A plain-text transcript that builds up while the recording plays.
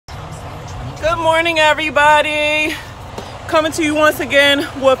Good morning, everybody. Coming to you once again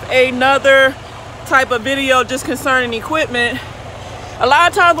with another type of video just concerning equipment. A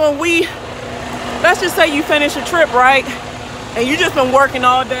lot of times when let's just say you finish a trip, right? And you just been working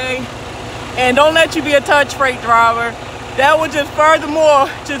all day, and don't let you be a touch freight driver. That would just furthermore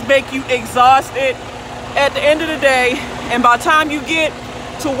just make you exhausted at the end of the day. And by the time you get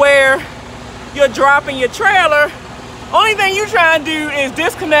to where you're dropping your trailer, only thing you try to do is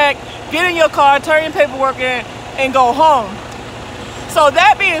disconnect, get in your car, turn your paperwork in, and go home. So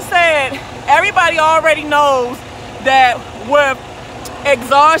that being said, everybody already knows that with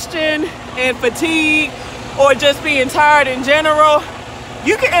exhaustion and fatigue, or just being tired in general,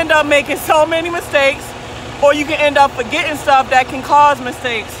 you can end up making so many mistakes, or you can end up forgetting stuff that can cause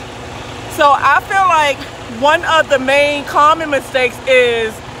mistakes. So I feel like one of the main common mistakes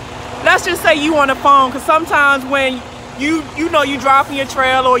is, let's just say you on the phone, because sometimes when you know you dropping your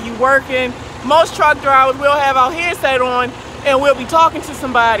trailer or you working, most truck drivers will have our headset on and we'll be talking to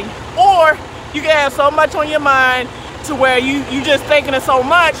somebody. Or you can have so much on your mind to where you just thinking of so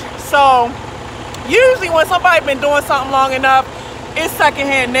much. So usually when somebody's been doing something long enough, it's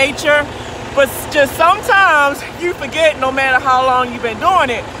secondhand nature. But just sometimes you forget no matter how long you've been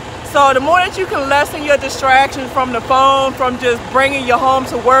doing it. So the more that you can lessen your distractions from the phone, from just bringing you home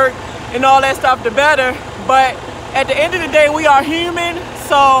to work and all that stuff, the better. But at the end of the day, we are human,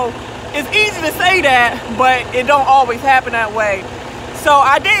 so it's easy to say that, but it don't always happen that way. So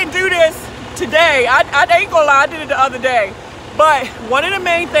I didn't do this today. I ain't gonna lie, I did it the other day. But one of the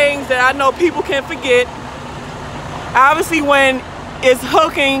main things that I know people can forget, obviously when it's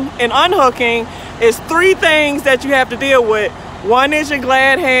hooking and unhooking, is three things that you have to deal with. One is your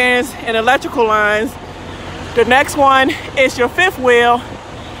glad hands and electrical lines. The next one is your fifth wheel.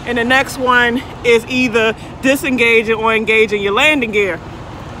 And the next one is either disengaging or engaging your landing gear.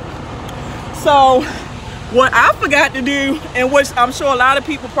 So what I forgot to do, and which I'm sure a lot of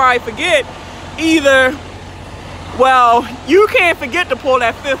people probably forget, well, you can't forget to pull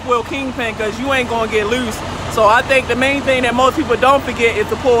that fifth wheel kingpin because you ain't gonna get loose. So I think the main thing that most people don't forget is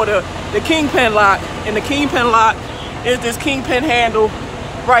to pull the kingpin lock. And the kingpin lock is this kingpin handle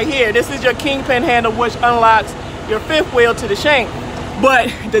right here. This is your kingpin handle, which unlocks your fifth wheel to the shank.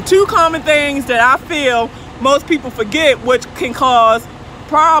 But the two common things that I feel most people forget, which can cause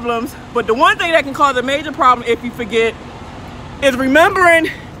problems, but the one thing that can cause a major problem if you forget, is remembering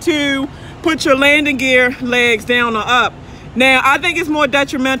to put your landing gear legs down or up. Now, I think it's more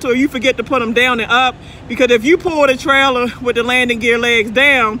detrimental if you forget to put them down and up, because if you pull the trailer with the landing gear legs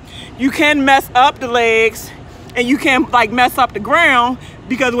down, you can mess up the legs and you can like mess up the ground,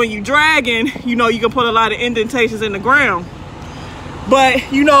 because when you're dragging, you know, you can put a lot of indentations in the ground.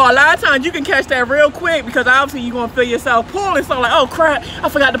 But you know, a lot of times you can catch that real quick, because obviously you're gonna feel yourself pulling, so like, oh crap, I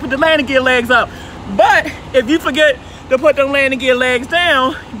forgot to put the landing gear legs up. But if you forget to put the landing gear legs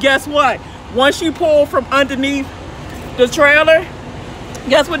down, guess what? Once you pull from underneath the trailer,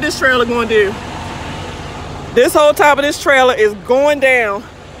 guess what this trailer gonna do? This whole top of this trailer is going down.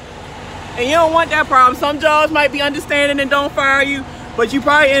 And you don't want that problem. Some jobs might be understanding and don't fire you, but you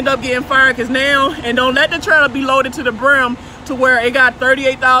probably end up getting fired, because now, and don't let the trailer be loaded to the brim to where it got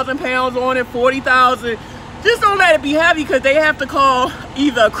 38,000 pounds on it, 40,000. Just don't let it be heavy, because they have to call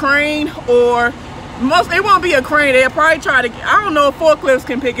either a crane, or it won't be a crane. They'll probably try to, I don't know if forklifts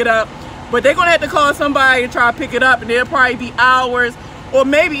can pick it up, but they're gonna have to call somebody to try to pick it up, and there'll probably be hours or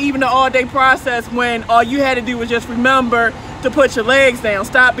maybe even an all-day process when all you had to do was just remember to put your legs down,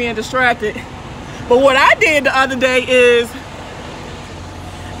 stop being distracted. But what I did the other day is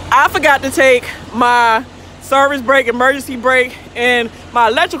I forgot to take my service brake, emergency brake, and my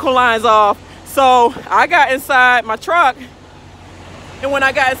electrical lines off. So I got inside my truck, and when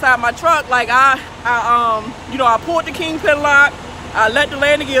I got inside my truck, like you know, I pulled the kingpin lock, I let the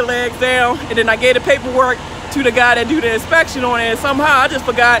landing gear legs down, and then I gave the paperwork to the guy that do the inspection on it, and somehow I just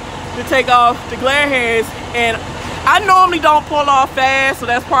forgot to take off the glare hands. And I normally don't pull off fast, so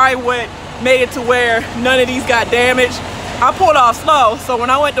that's probably what made it to where none of these got damaged. I pulled off slow, so when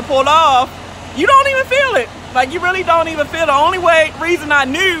I went to pull off, you don't even feel it. Like, you really don't even feel it. The only reason I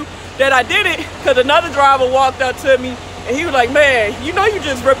knew that I did it, because another driver walked up to me and he was like, man, you know you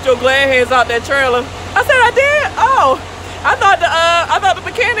just ripped your glare hands out that trailer. I said, I did? Oh, I thought the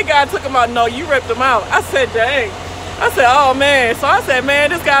mechanic guy took them out. No, you ripped them out. I said, dang. I said, oh man. So I said,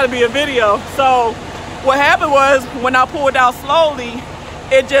 man, this gotta be a video. So what happened was, when I pulled out slowly,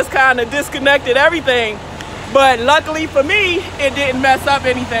 it just kind of disconnected everything. But luckily for me, it didn't mess up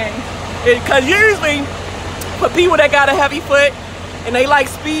anything. Because usually, for people that got a heavy foot and they like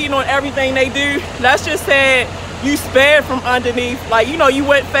speeding on everything they do, let's just say you sped from underneath, like, you know, you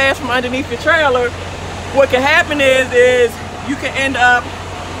went fast from underneath your trailer, what can happen is you can end up,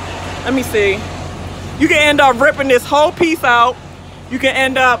 let me see, you can end up ripping this whole piece out. You can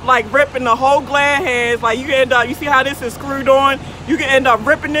end up like ripping the whole glad hands. Like you can end up, you see how this is screwed on? You can end up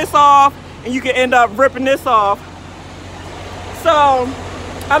ripping this off, and you can end up ripping this off. So,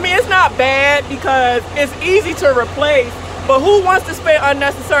 I mean, it's not bad because it's easy to replace, but who wants to spend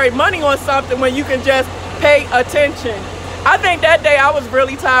unnecessary money on something when you can just pay attention? I think that day I was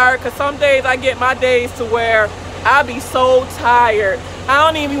really tired, because some days I get my days to where I be so tired. I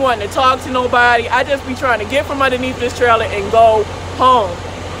don't even want to talk to nobody. I just be trying to get from underneath this trailer and go home.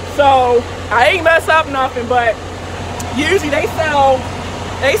 So I ain't mess up nothing, but usually they sell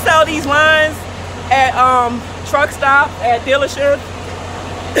these lines at truck stops, at dealerships.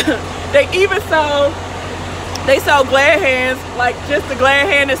 They even sell glad hands, like just the glad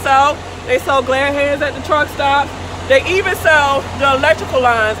hand itself. They sell glad hands at the truck stop. They even sell the electrical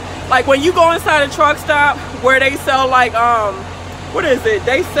lines. Like when you go inside a truck stop where they sell like what is it?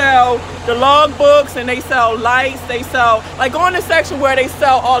 They sell the log books and they sell lights. They sell, like, go in the section where they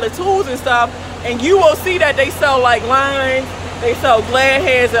sell all the tools and stuff, and you will see that they sell like lines, they sell glad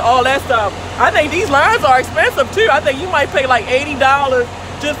hands and all that stuff. I think these lines are expensive too. I think you might pay like $80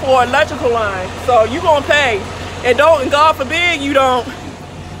 just for an electrical line. So you gonna pay, and God forbid you don't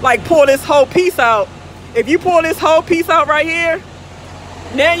like pull this whole piece out. If you pull this whole piece out right here,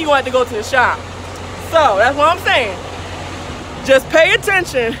 then you have to go to the shop. So that's what I'm saying. Just pay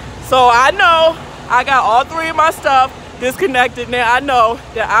attention. So I know I got all three of my stuff disconnected. Now I know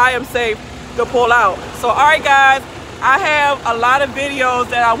that I am safe to pull out. So all right guys, I have a lot of videos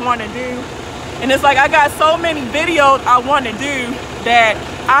that I want to do, and it's like I got so many videos I want to do that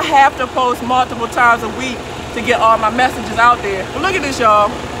I have to post multiple times a week to get all my messages out there. But look at this, y'all.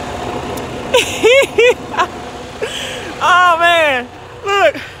 Oh man,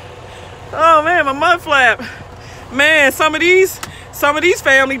 look. Oh man, my mud flap. Man, some of these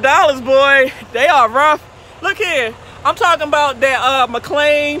Family Dollars, boy, they are rough. Look here, I'm talking about that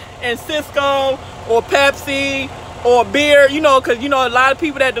McLean and Cisco or Pepsi or beer, you know, because you know a lot of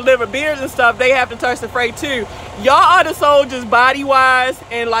people that deliver beers and stuff, they have to touch the freight too. Y'all are the soldiers body wise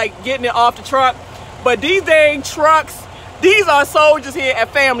and like getting it off the truck, but these dang trucks, these are soldiers here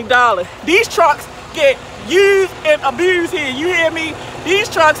at Family Dollar. These trucks get used and abused here, you hear me? These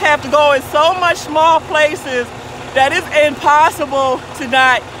trucks have to go in so much small places that it's impossible to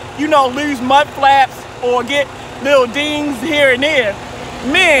not, you know, lose mud flaps or get little dings here and there.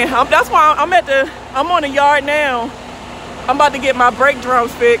 Man, that's why I'm on the yard now. I'm about to get my brake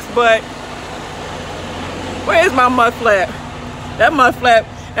drums fixed, but where's my mud flap? That mud flap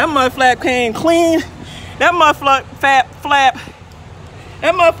came clean. That mud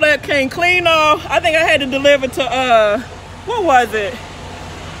flap came clean off. I think I had to deliver to what was it?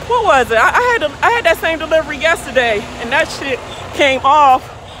 I had that same delivery yesterday, and that shit came off.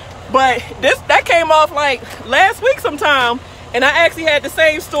 But that came off like last week sometime, and I actually had the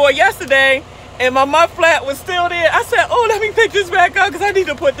same store yesterday, and my mud flap was still there. I said, oh, let me pick this back up because I need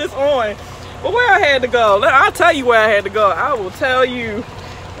to put this on. But where I had to go, I'll tell you where I had to go. I will tell you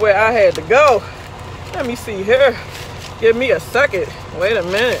where I had to go. Let me see here. Give me a second. Wait a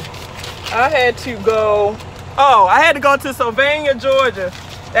minute. I had to go to Sylvania, Georgia.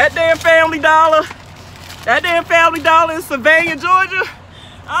 That damn Family Dollar in Sylvania, Georgia.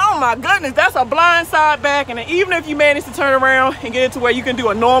 Oh my goodness, that's a blind side backing. And even if you manage to turn around and get it to where you can do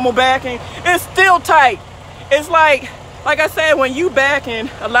a normal backing, it's still tight. It's like I said, when you backing,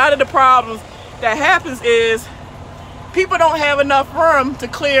 a lot of the problems that happens is people don't have enough room to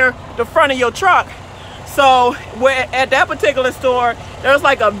clear the front of your truck. So at that particular store, there's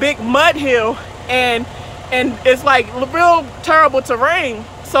like a big mud hill, and it's like real terrible terrain.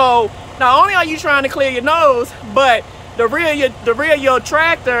 So not only are you trying to clear your nose, but the rear of your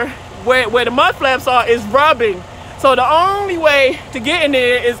tractor, where the mud flaps are, is rubbing. So the only way to get in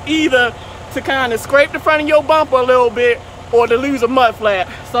there is either to kind of scrape the front of your bumper a little bit or to lose a mud flap.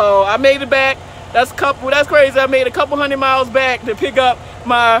 So I made it back. That's crazy. I made a couple 100 miles back to pick up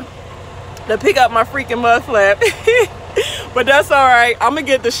my freaking mud flap. But that's all right. I'm gonna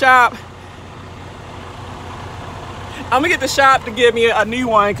get the shop to give me a new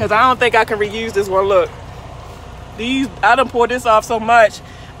one, because I don't think I can reuse this one. Look, I done poured this off so much,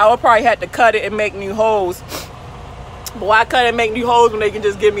 I would probably have to cut it and make new holes. But why cut it and make new holes when they can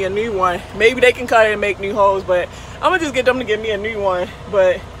just give me a new one? Maybe they can cut it and make new holes, but I'm gonna just get them to give me a new one.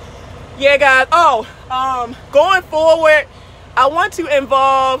 But yeah, guys. Going forward, I want to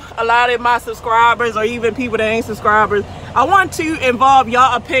involve a lot of my subscribers, or even people that ain't subscribers. I want to involve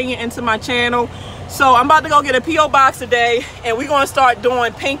y'all opinion into my channel. So I'm about to go get a P.O. box today, and we're going to start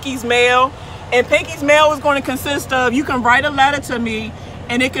doing Pinky's Mail. And Pinky's Mail is going to consist of, you can write a letter to me,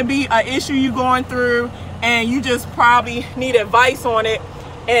 and it could be an issue you're going through, and you just probably need advice on it.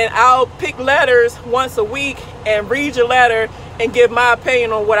 And I'll pick letters once a week and read your letter and give my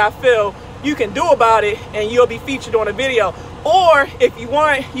opinion on what I feel you can do about it, and you'll be featured on a video. Or if you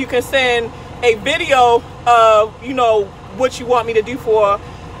want, you can send a video of, you know, what you want me to do for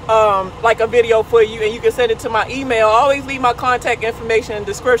like a video for you, and you can send it to my email. I always leave my contact information in the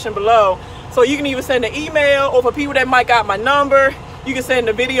description below, so you can either send an email, or for people that might got my number, you can send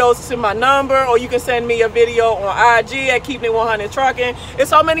the videos to my number, or you can send me a video on IG at Keeping It 100 Trucking. There's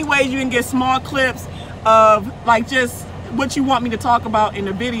so many ways you can get small clips of like just what you want me to talk about in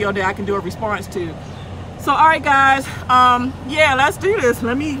the video that I can do a response to. So all right guys, yeah, let's do this.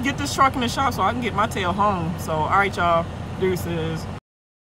 Let me get this truck in the shop so I can get my tail home. So all right y'all, deuces.